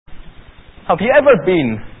Have you ever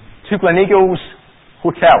been to Gleneagles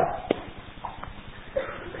Hotel?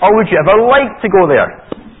 Or would you ever like to go there?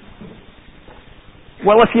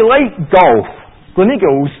 Well, if you like golf,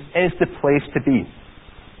 Gleneagles is the place to be.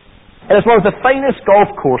 It is one of the finest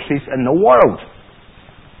golf courses in the world.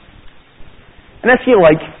 And if you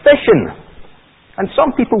like fishing, and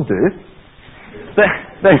some people do,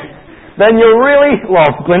 then you'll really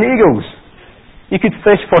love Gleneagles. You could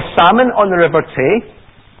fish for salmon on the River Tay,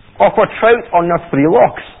 or for trout on their three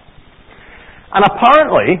locks. And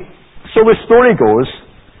apparently, so the story goes,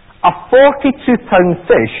 a 42-pound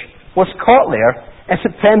fish was caught there in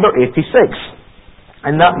September 86.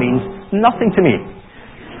 And that means nothing to me.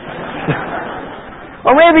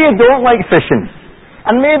 Or maybe you don't like fishing.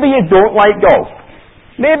 And maybe you don't like golf.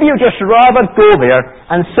 Maybe you'd just rather go there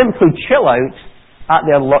and simply chill out at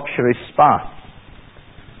their luxury spa.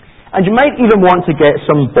 And you might even want to get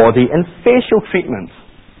some body and facial treatment.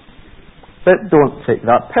 But don't take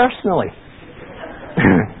that personally.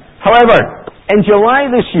 However, in July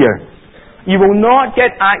this year, you will not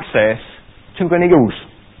get access to Gleneagles.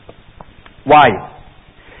 Why?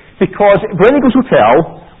 Because Gleneagles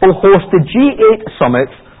Hotel will host the G8 Summit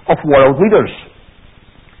of World Leaders.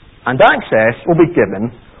 And access will be given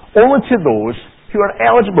only to those who are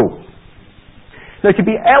eligible. Now, to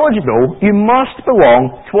be eligible, you must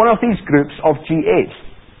belong to one of these groups of G8.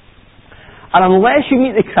 And unless you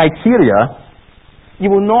meet the criteria,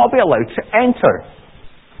 you will not be allowed to enter.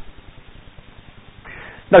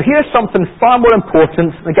 Now, here's something far more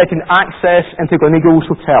important than getting access into Gleneagles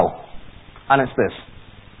Hotel. And it's this.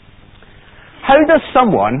 How does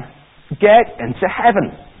someone get into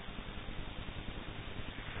heaven?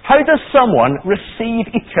 How does someone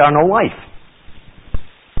receive eternal life?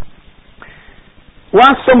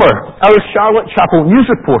 Last summer, our Charlotte Chapel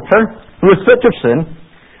news reporter, Ruth Richardson,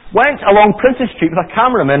 went along Princes Street with a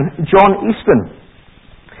cameraman, John Easton.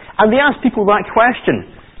 And they asked people that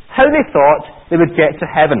question, how they thought they would get to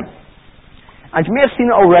heaven. And you may have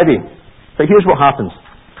seen it already, but here's what happens.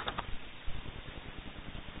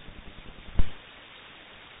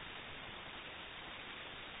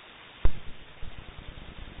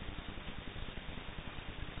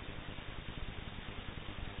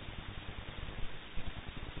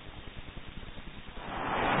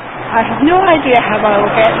 I have no idea how I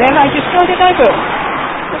will get there. I just know that I will.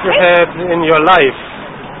 You had in your life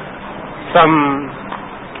some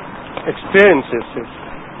experiences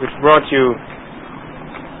which brought you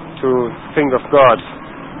to think of God.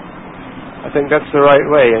 I think that's the right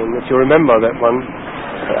way, and if you remember that one.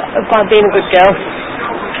 About being a good girl.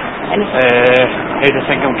 How do you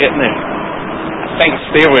think I'm getting there? I think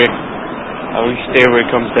stairway. A wee stairway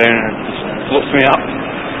comes down and it just floats me up.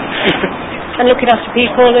 And looking after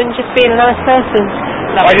people and just being a nice person.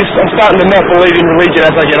 I'm starting to not believe in religion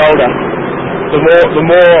as I get older. The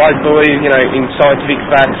more I believe, in scientific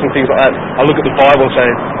facts and things like that, I look at the Bible and say,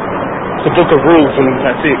 it's a book of rules and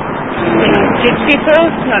that's it. Good people,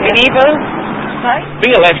 not evil. Right?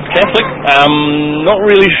 Being a left Catholic, not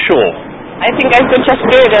really sure. I think I'm just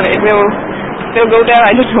scared of it. We'll go there,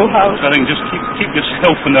 I don't know how. I think just keep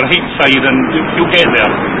yourself on the right side and you'll get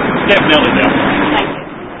there. Definitely there. Thank you.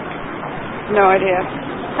 No idea.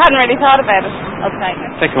 Hadn't really thought about it. I'll take it.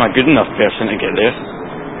 I think I'm a good enough person to get there.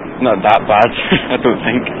 Not that bad, I don't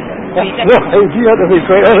think. No, you have to be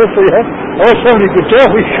quite honest with you. Oh, somebody could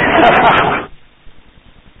tell me.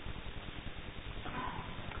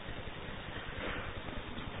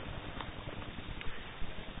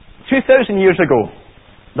 2,000 years ago,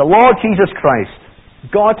 the Lord Jesus Christ,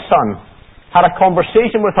 God's Son, had a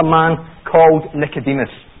conversation with a man called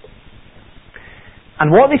Nicodemus. And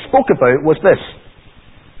what they spoke about was this.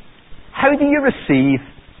 How do you receive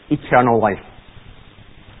eternal life?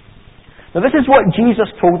 Now this is what Jesus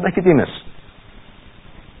told Nicodemus.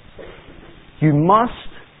 You must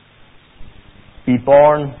be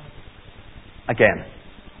born again.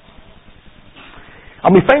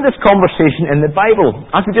 And we find this conversation in the Bible,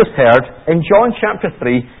 as we just heard, in John chapter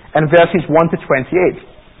 3 and verses 1 to 28.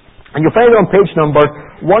 And you'll find it on page number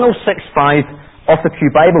 1065 of the Pew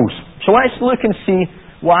Bibles. So let's look and see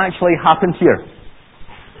what actually happened here.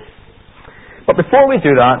 But before we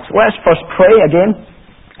do that, let's first pray again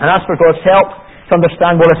and ask for God's help to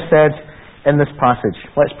understand what is said in this passage.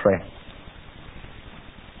 Let's pray.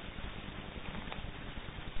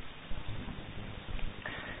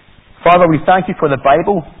 Father, we thank you for the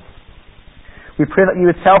Bible. We pray that you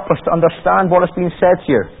would help us to understand what is being said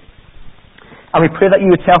here. And we pray that you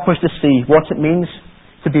would help us to see what it means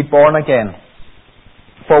to be born again.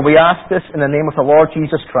 For we ask this in the name of the Lord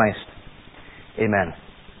Jesus Christ. Amen.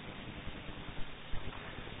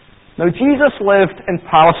 Now Jesus lived in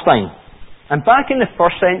Palestine, And back in the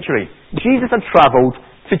first century, Jesus had travelled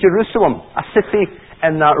to Jerusalem, a city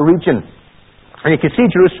in that region. And you can see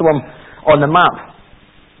Jerusalem on the map.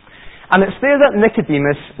 And it's there that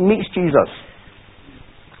Nicodemus meets Jesus.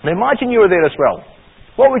 Now imagine you were there as well.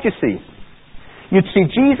 What would you see? You'd see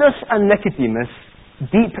Jesus and Nicodemus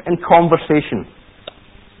deep in conversation.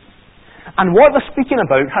 And what they're speaking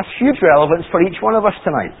about has huge relevance for each one of us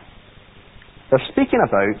tonight. They're speaking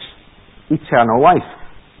about eternal life.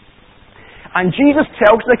 And Jesus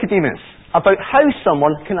tells Nicodemus about how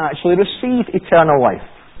someone can actually receive eternal life.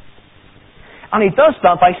 And he does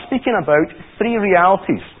that by speaking about three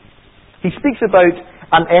realities. He speaks about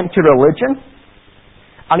an empty religion,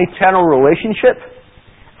 an eternal relationship,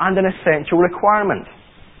 and an essential requirement.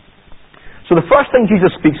 So the first thing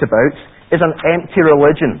Jesus speaks about is an empty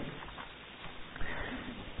religion.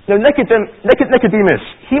 Now Nicodemus,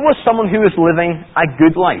 he was someone who was living a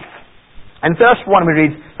good life. In verse 1 we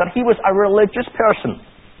read that he was a religious person.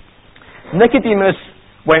 Nicodemus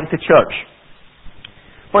went to church.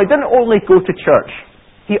 But he didn't only go to church.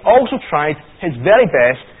 He also tried his very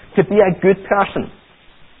best to be a good person.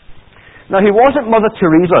 Now he wasn't Mother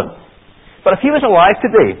Teresa, but if he was alive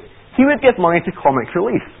today, he would give money to Comic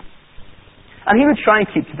Relief. And he would try and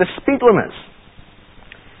keep to the speed limits.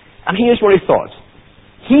 And here's what he thought.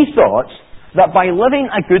 He thought that by living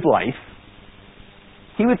a good life,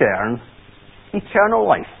 he would earn eternal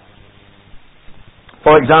life.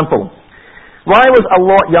 For example, when I was a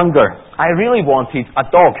lot younger, I really wanted a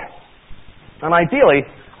dog. And ideally,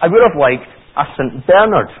 I would have liked a St.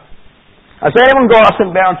 Bernard. Has anyone got a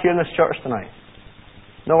St. Bernard here in this church tonight?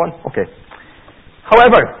 No one? Okay.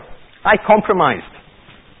 However, I compromised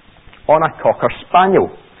on a Cocker Spaniel.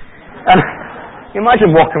 And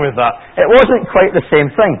imagine walking with that. It wasn't quite the same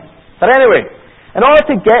thing. But anyway, in order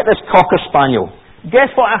to get this Cocker Spaniel,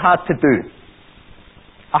 guess what I had to do?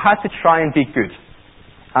 I had to try and be good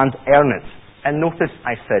and earn it. And notice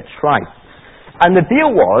I said try. And the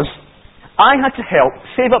deal was, I had to help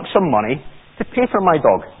save up some money to pay for my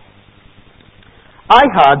dog.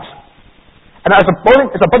 And as a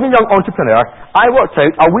budding young entrepreneur, I worked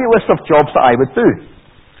out a wee list of jobs that I would do.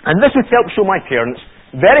 And this would help show my parents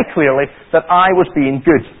very clearly that I was being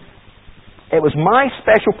good. It was my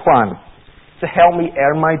special plan to help me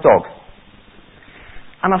earn my dog.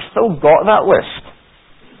 And I've still got that list.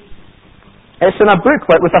 It's in a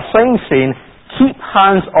booklet with a sign saying, "Keep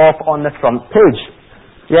hands off" on the front page.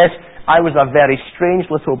 Yes, I was a very strange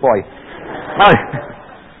little boy.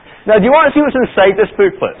 Now, do you want to see what's inside this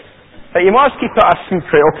booklet? But you must keep it a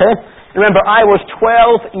secret, okay? Remember, I was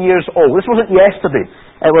 12 years old. This wasn't yesterday.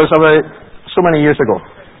 It was about so many years ago.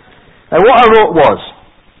 Now, what I wrote was,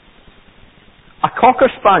 a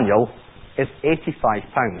Cocker Spaniel is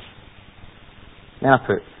 £85. Then I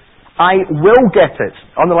put, I will get it,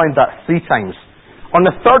 underlined that 3 times, on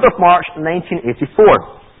the 3rd of March 1984.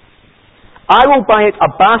 I will buy it a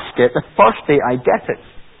basket the first day I get it.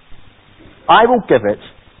 I will give it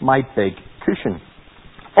my big cushion.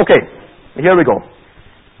 Okay, here we go.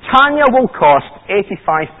 Tanya will cost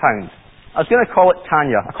 £85. I was going to call it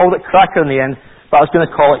Tanya. I called it Cracker in the end, but I was going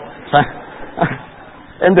to call it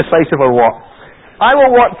indecisive or what. I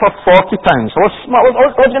will work for £40. I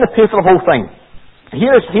was going to pay for the whole thing.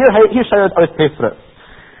 Here's how I would pay for it.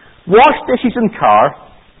 Wash dishes in car,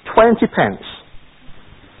 20 pence.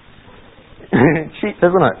 Cheap,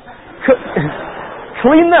 isn't it?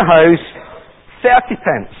 Clean the house, 30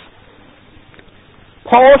 pence.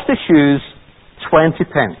 Polish the shoes, 20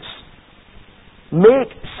 pence.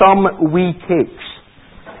 Make some wee cakes,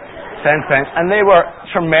 10 pence. And they were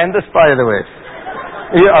tremendous, by the way.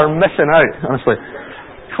 You are missing out, honestly.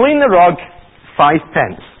 Clean the rug, 5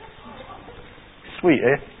 pence. Sweet,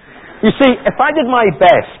 eh? You see, if I did my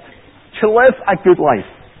best to live a good life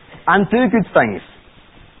and do good things,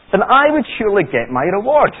 then I would surely get my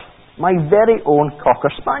reward, my very own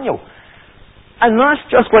Cocker Spaniel. And that's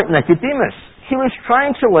just like Nicodemus. He was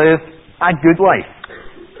trying to live a good life.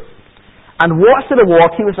 And what's the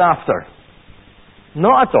reward he was after?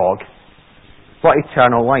 Not a dog, but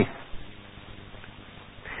eternal life.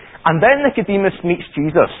 And then Nicodemus meets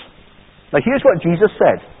Jesus. Now here's what Jesus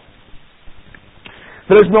said.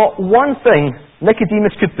 There is not one thing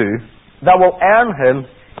Nicodemus could do that will earn him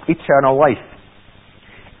eternal life.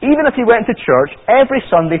 Even if he went to church every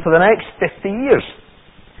Sunday for the next 50 years.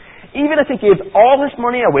 Even if he gave all his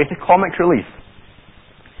money away to Comic Relief.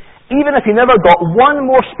 Even if he never got one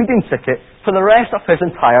more speeding ticket for the rest of his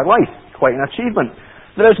entire life. Quite an achievement.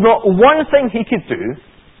 There is not one thing he could do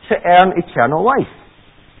to earn eternal life.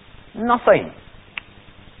 Nothing.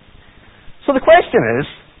 So the question is,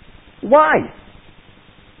 why?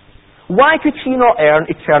 Why could he not earn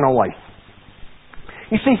eternal life?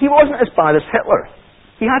 You see, he wasn't as bad as Hitler.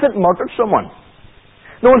 He hadn't murdered someone.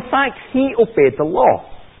 No, in fact, he obeyed the law.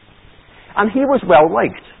 And he was well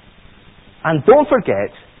liked. And don't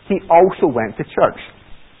forget, he also went to church.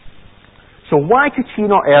 So why could he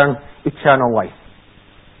not earn eternal life?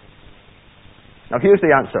 Now here's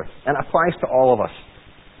the answer, and it applies to all of us.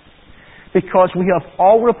 Because we have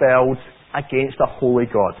all rebelled against a holy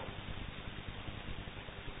God.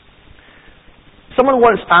 Someone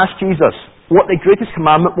once asked Jesus what the greatest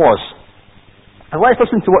commandment was. And let's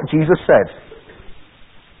listen to what Jesus said.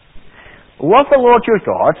 Love the Lord your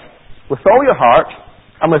God with all your heart,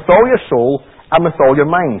 and with all your soul, and with all your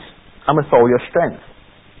mind, and with all your strength.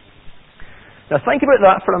 Now think about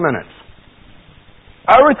that for a minute.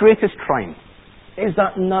 Our greatest crime is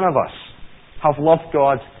that none of us have loved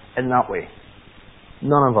God in that way.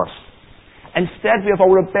 None of us. Instead, we have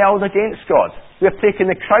all rebelled against God. We have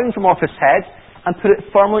taken the crown from off his head and put it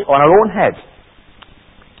firmly on our own head.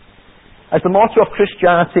 As the motto of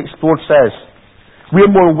Christianity Explored says, we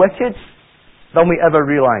are more wicked than we ever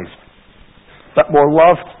realized, but more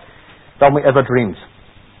loved than we ever dreamed.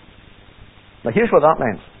 Now here's what that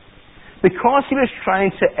meant. Because he was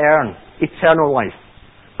trying to earn eternal life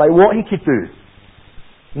by what he could do,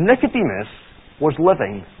 Nicodemus was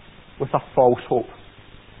living with a false hope.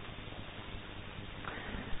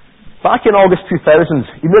 Back in August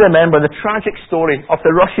 2000, you may remember the tragic story of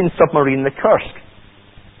the Russian submarine, the Kursk.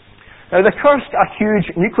 Now, the Kursk, a huge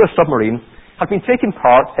nuclear submarine, had been taking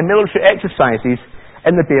part in military exercises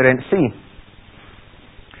in the Barents Sea.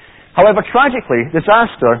 However, tragically,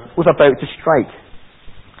 disaster was about to strike.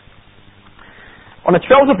 On the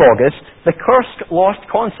 12th of August, the Kursk lost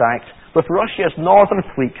contact with Russia's Northern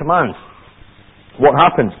Fleet Command. What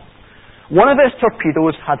happened? One of its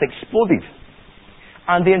torpedoes had exploded,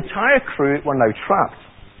 and the entire crew were now trapped.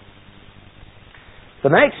 The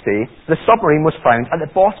next day, the submarine was found at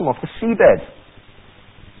the bottom of the seabed.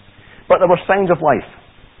 But there were signs of life.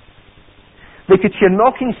 They could hear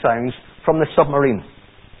knocking sounds from the submarine.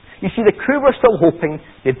 You see, the crew were still hoping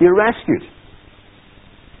they'd be rescued.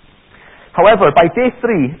 However, by day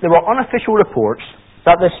 3, there were unofficial reports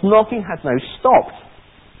that this knocking had now stopped.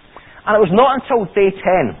 And it was not until day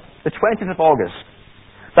 10, the 20th of August,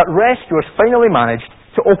 that rescuers finally managed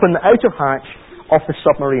to open the outer hatch of the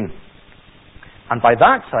submarine. And by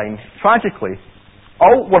that time, tragically,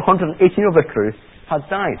 all 118 of the crew had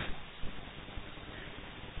died.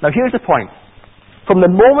 Now here's the point. From the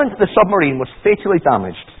moment the submarine was fatally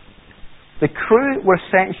damaged, the crew were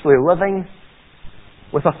essentially living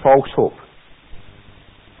with a false hope.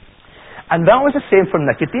 And that was the same for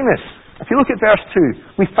Nicodemus. If you look at verse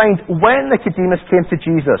 2, we find when Nicodemus came to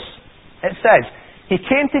Jesus, it says, he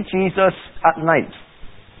came to Jesus at night.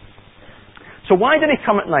 So why did he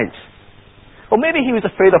come at night? Well, maybe he was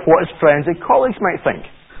afraid of what his friends and colleagues might think.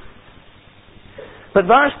 But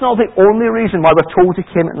that's not the only reason why we're told he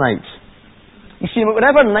came at night. You see,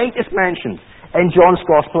 whenever night is mentioned in John's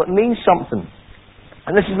Gospel, it means something.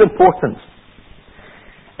 And this is important.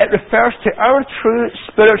 It refers to our true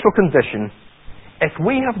spiritual condition if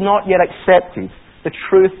we have not yet accepted the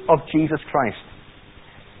truth of Jesus Christ.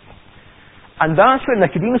 And that's where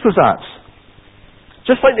Nicodemus was at.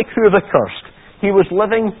 Just like the crew of the Kursk, he was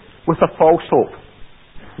living with a false hope.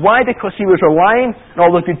 Why? Because he was relying on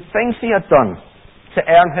all the good things he had done to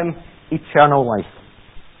earn him eternal life.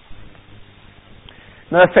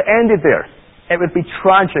 Now, if it ended there, it would be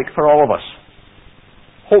tragic for all of us.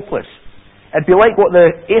 Hopeless. It'd be like what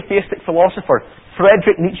the atheistic philosopher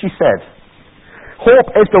Friedrich Nietzsche said.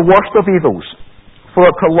 Hope is the worst of evils, for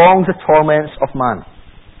it prolongs the torments of man.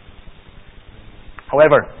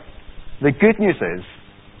 However, the good news is,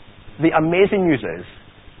 the amazing news is,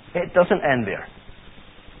 it doesn't end there.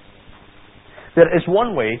 There is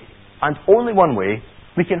one way, and only one way,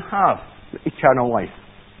 we can have eternal life.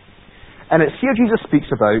 And it's here Jesus speaks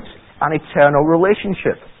about an eternal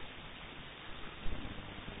relationship.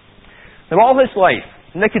 Now, all his life,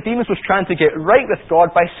 Nicodemus was trying to get right with God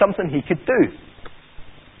by something he could do.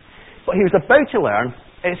 But he was about to learn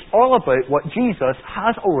it's all about what Jesus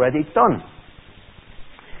has already done.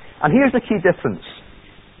 And here's the key difference.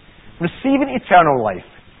 Receiving eternal life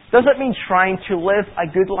doesn't mean trying to live a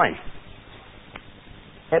good life.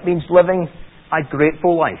 It means living a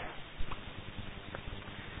grateful life.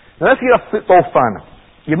 Now, if you're a football fan,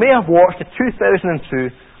 you may have watched the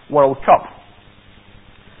 2002 World Cup.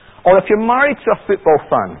 Or if you're married to a football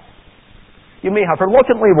fan, you may have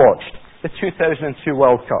reluctantly watched the 2002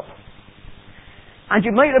 World Cup. And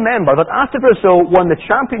you might remember that after Brazil won the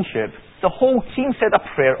championship, the whole team said a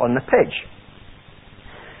prayer on the pitch.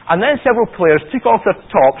 And then several players took off their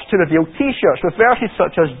tops to reveal T-shirts with verses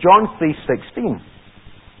such as John 3:16.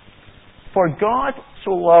 For God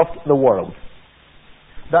so loved the world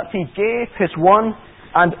that He gave His one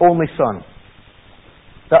and only Son,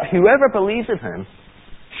 that whoever believes in Him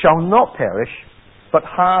shall not perish, but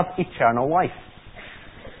have eternal life.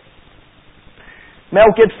 Mel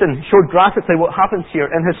Gibson showed graphically what happens here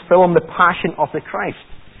in his film The Passion of the Christ.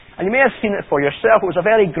 And you may have seen it for yourself. It was a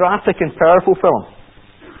very graphic and powerful film.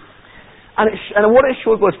 And what it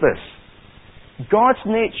showed was this: God's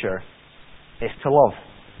nature is to love.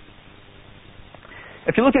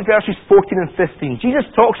 If you look at verses 14 and 15, Jesus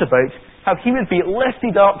talks about how He would be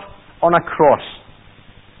lifted up on a cross.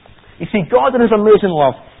 You see, God in His amazing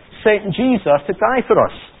love sent Jesus to die for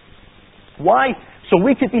us. Why? So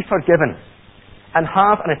we could be forgiven and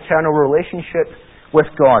have an eternal relationship with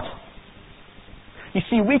God. You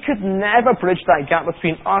see, we could never bridge that gap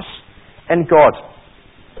between us and God.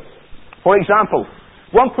 For example,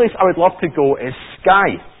 one place I would love to go is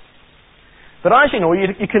Skye. But as you know,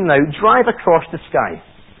 you can now drive across the Skye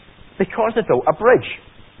because they built a bridge.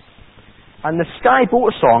 And the Skye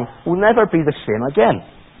boat song will never be the same again.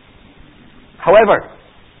 However,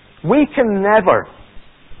 we can never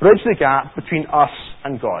bridge the gap between us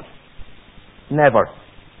and God. Never.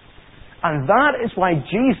 And that is why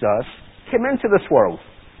Jesus came into this world.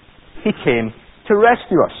 He came to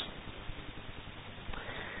rescue us.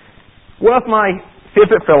 One of my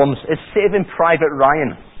favourite films is Saving Private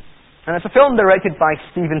Ryan. And it's a film directed by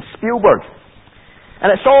Steven Spielberg.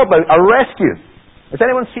 And it's all about a rescue. Has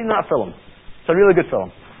anyone seen that film? It's a really good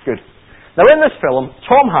film. Good. Now in this film,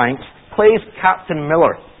 Tom Hanks plays Captain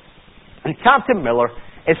Miller. And Captain Miller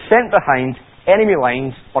is sent behind enemy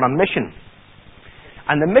lines on a mission.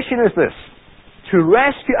 And the mission is this: to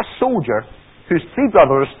rescue a soldier whose 3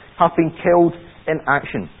 brothers have been killed in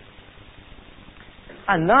action.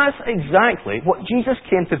 And that's exactly what Jesus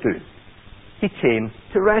came to do. He came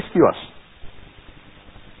to rescue us.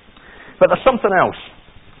 But there's something else,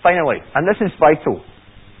 finally, and this is vital.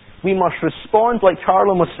 We must respond, like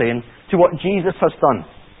Carlin was saying, to what Jesus has done.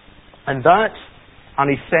 And that's an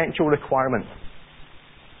essential requirement.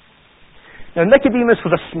 Now, Nicodemus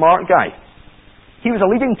was a smart guy. He was a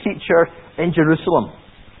leading teacher in Jerusalem.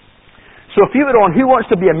 So if you were on Who Wants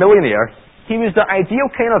to Be a Millionaire, he was the ideal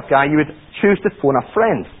kind of guy you would choose to phone a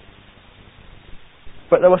friend.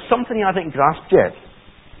 But there was something he hadn't grasped yet,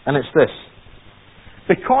 and it's this.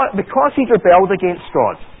 Because he'd rebelled against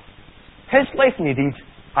God, his life needed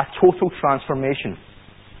a total transformation.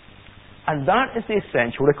 And that is the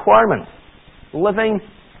essential requirement: living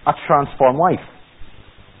a transformed life.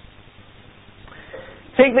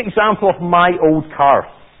 Take the example of my old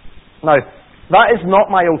car. Now, that is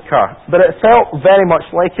not my old car, but it felt very much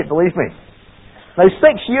like it, believe me. Now, 6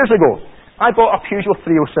 years ago, I bought a Peugeot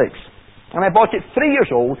 306, and I bought it 3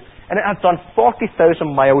 years old, and it had done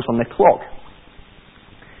 40,000 miles on the clock.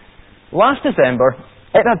 Last December,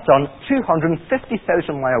 it had done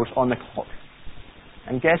 250,000 miles on the clock.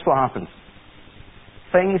 And guess what happened?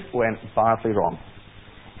 Things went badly wrong.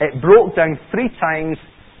 It broke down 3 times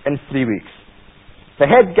in 3 weeks. The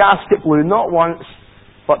head gasket blew not once,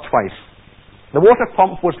 but twice. The water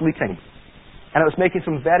pump was leaking, and it was making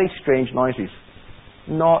some very strange noises.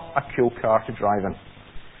 Not a cool car to drive in.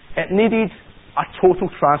 It needed a total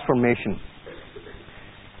transformation.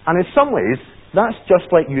 And in some ways, that's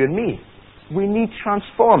just like you and me. We need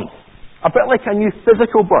transformed. A bit like a new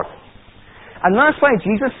physical birth. And that's why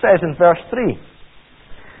Jesus says in verse 3,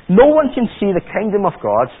 no one can see the kingdom of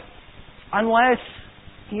God unless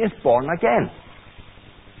he is born again.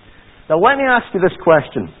 Now let me ask you this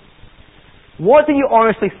question. What do you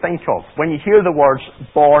honestly think of when you hear the words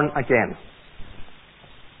born again?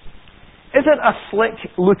 Is it a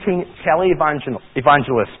slick-looking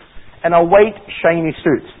tele-evangelist in a white, shiny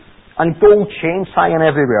suit and gold chains hanging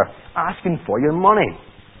everywhere, asking for your money?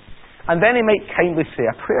 And then he might kindly say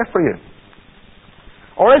a prayer for you.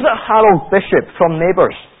 Or is it Harold Bishop from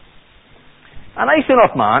Neighbours? A nice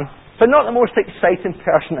enough man, but not the most exciting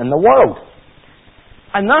person in the world.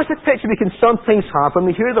 And that's the picture we can sometimes have when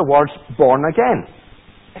we hear the words born again.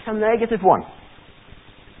 It's a negative one.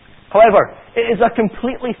 However, it is a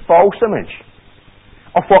completely false image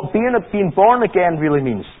of what being born again really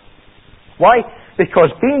means. Why?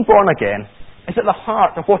 Because being born again is at the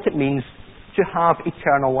heart of what it means to have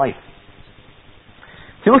eternal life.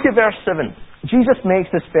 If you look at verse 7, Jesus makes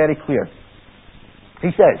this very clear.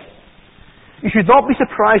 He says, you should not be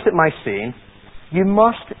surprised at my saying, you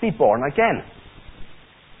must be born again.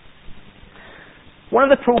 One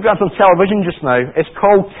of the programs on television just now is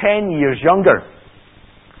called 10 Years Younger.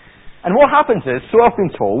 And what happens is, so I've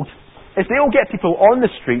been told, is they'll get people on the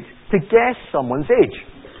street to guess someone's age.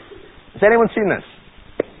 Has anyone seen this?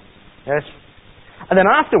 Yes? And then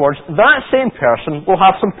afterwards, that same person will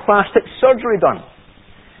have some plastic surgery done.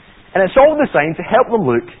 And it's all designed to help them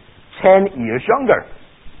look 10 years younger.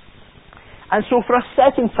 And so for a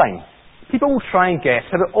second time, people will try and guess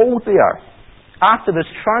how old they are after this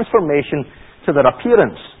transformation to their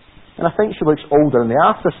appearance. And I think she looks older in the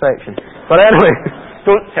after section. But anyway,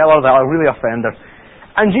 don't tell her that, I'll really offend her.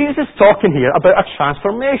 And Jesus is talking here about a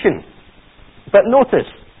transformation. But notice,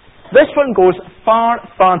 this one goes far,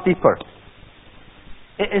 far deeper.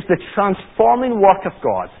 It is the transforming work of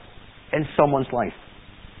God in someone's life.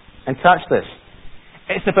 And catch this.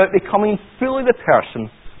 It's about becoming fully the person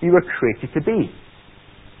you were created to be.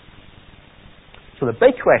 So the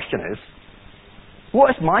big question is,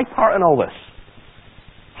 what is my part in all this?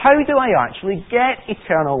 How do I actually get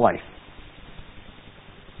eternal life?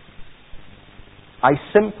 I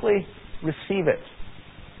simply receive it.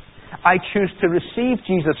 I choose to receive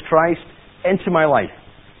Jesus Christ into my life.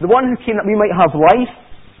 The one who came that we might have life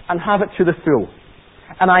and have it to the full.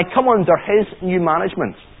 And I come under His new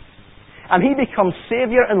management. And He becomes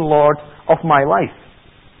Saviour and Lord of my life.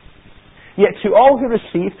 Yet to all who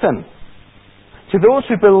received Him, to those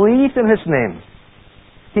who believed in His name,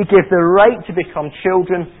 He gave the right to become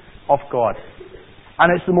children of God.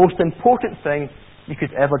 And it's the most important thing you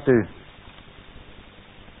could ever do.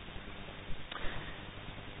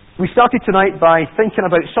 We started tonight by thinking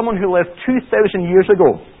about someone who lived 2,000 years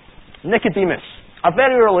ago, Nicodemus, a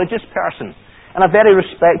very religious person and a very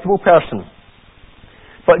respectable person.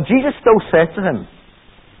 But Jesus still said to him,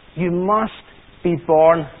 you must be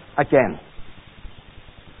born again.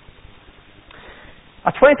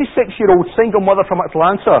 A 26-year-old single mother from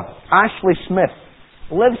Atlanta, Ashley Smith,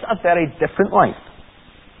 lives a very different life.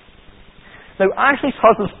 Now, Ashley's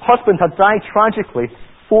husband had died tragically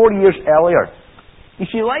 4 years earlier. You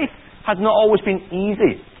see, life had not always been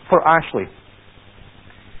easy for Ashley.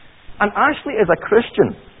 And Ashley is a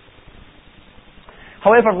Christian.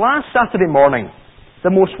 However, last Saturday morning, the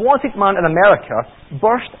most wanted man in America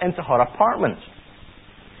burst into her apartment.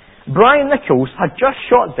 Brian Nichols had just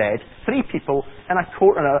shot dead 3 people in a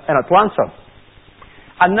court in Atlanta.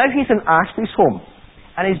 And now he's in Ashley's home,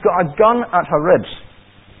 and he's got a gun at her ribs.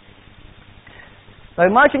 Now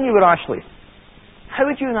imagine you were Ashley. How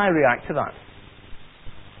would you and I react to that?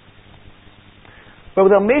 Well,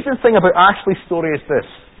 the amazing thing about Ashley's story is this.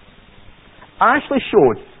 Ashley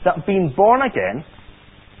showed that being born again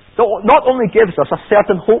not only gives us a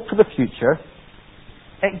certain hope for the future,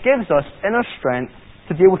 it gives us inner strength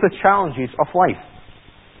to deal with the challenges of life.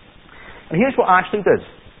 And here's what Ashley did.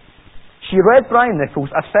 She read Brian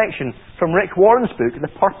Nichols a section from Rick Warren's book,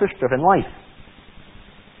 The Purpose-Driven Life.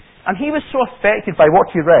 And he was so affected by what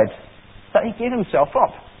he read that he gave himself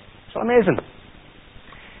up. It's amazing.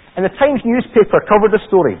 And the Times newspaper covered the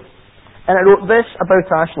story, and it wrote this about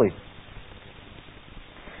Ashley.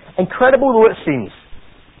 Incredible though it seems,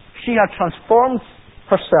 she had transformed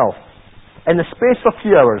herself in the space of a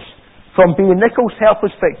few hours from being Nichols'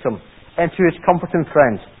 helpless victim into his comforting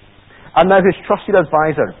friend, and now his trusted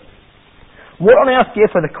advisor. What on earth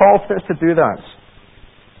gave her the confidence to do that?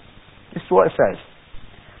 This is what it says.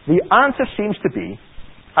 The answer seems to be,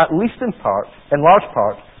 at least in large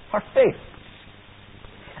part, her faith.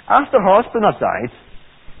 After her husband had died,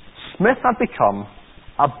 Smith had become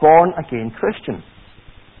a born-again Christian.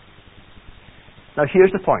 Now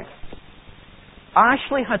here's the point.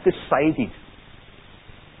 Ashley had decided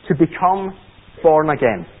to become born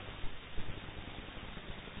again.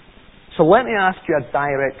 So let me ask you a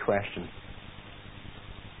direct question.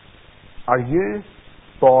 Are you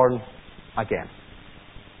born again?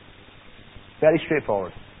 Very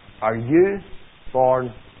straightforward. Are you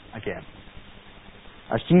born again?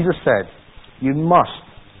 As Jesus said, you must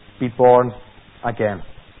be born again.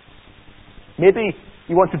 Maybe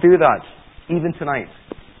you want to do that even tonight.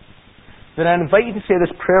 Then I invite you to say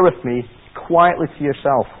this prayer with me quietly to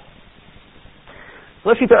yourself.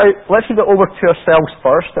 Let's read it over to ourselves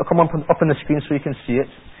first. It'll come up on the screen so you can see it.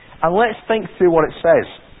 And let's think through what it says.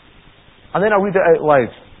 And then I'll read it out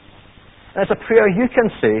loud. And it's a prayer you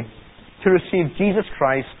can say to receive Jesus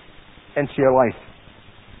Christ into your life.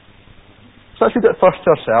 So let's read it first to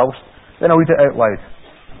ourselves, then I'll read it out loud.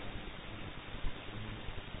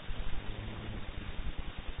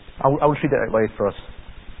 I'll read it out loud for us.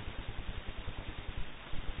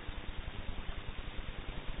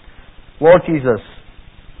 Lord Jesus,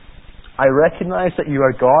 I recognize that you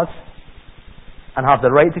are God and have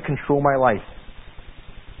the right to control my life.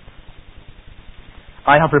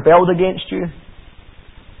 I have rebelled against you,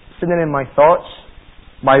 sinning in my thoughts,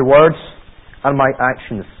 my words, and my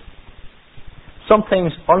actions.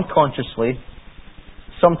 Sometimes unconsciously,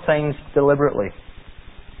 sometimes deliberately.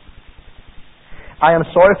 I am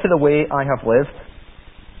sorry for the way I have lived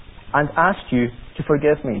and ask you to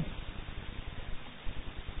forgive me.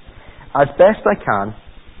 As best I can,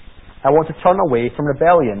 I want to turn away from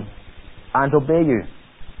rebellion and obey you.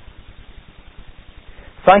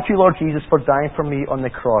 Thank you, Lord Jesus, for dying for me on the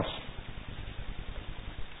cross.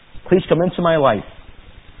 Please come into my life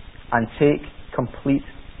and take complete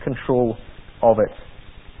control of it.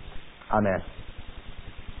 Amen.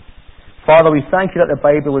 Father, we thank you that the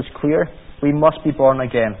Bible is clear. We must be born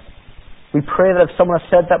again. We pray that if someone has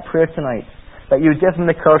said that prayer tonight, that you would give them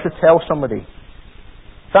the courage to tell somebody.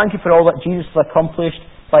 Thank you for all that Jesus has accomplished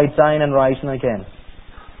by dying and rising again.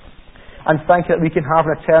 And thank you that we can have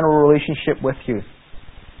an eternal relationship with you.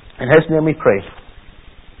 In His name we pray.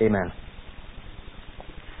 Amen.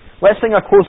 Let's sing our closing.